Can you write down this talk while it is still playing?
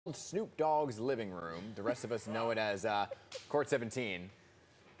Snoop Dogg's living room. The rest of us know it as Court 17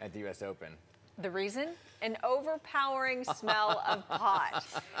 at the U.S. Open. The reason? An overpowering smell of pot.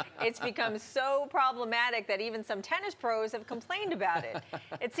 It's become so problematic that even some tennis pros have complained about it.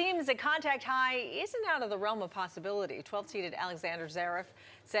 It seems a contact high isn't out of the realm of possibility. 12-seeded Alexander Zverev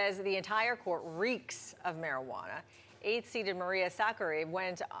says the entire court reeks of marijuana. 8th-seeded Maria Sakkari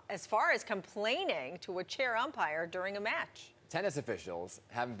went as far as complaining to a chair umpire during a match. Tennis officials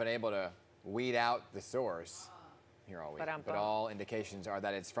haven't been able to weed out the source here all week, but all indications are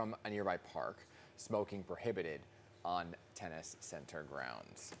that it's from a nearby park. Smoking prohibited on tennis center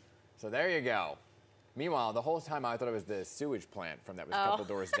grounds. So there you go. Meanwhile, the whole time I thought it was the sewage plant from that was a couple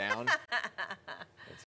doors down.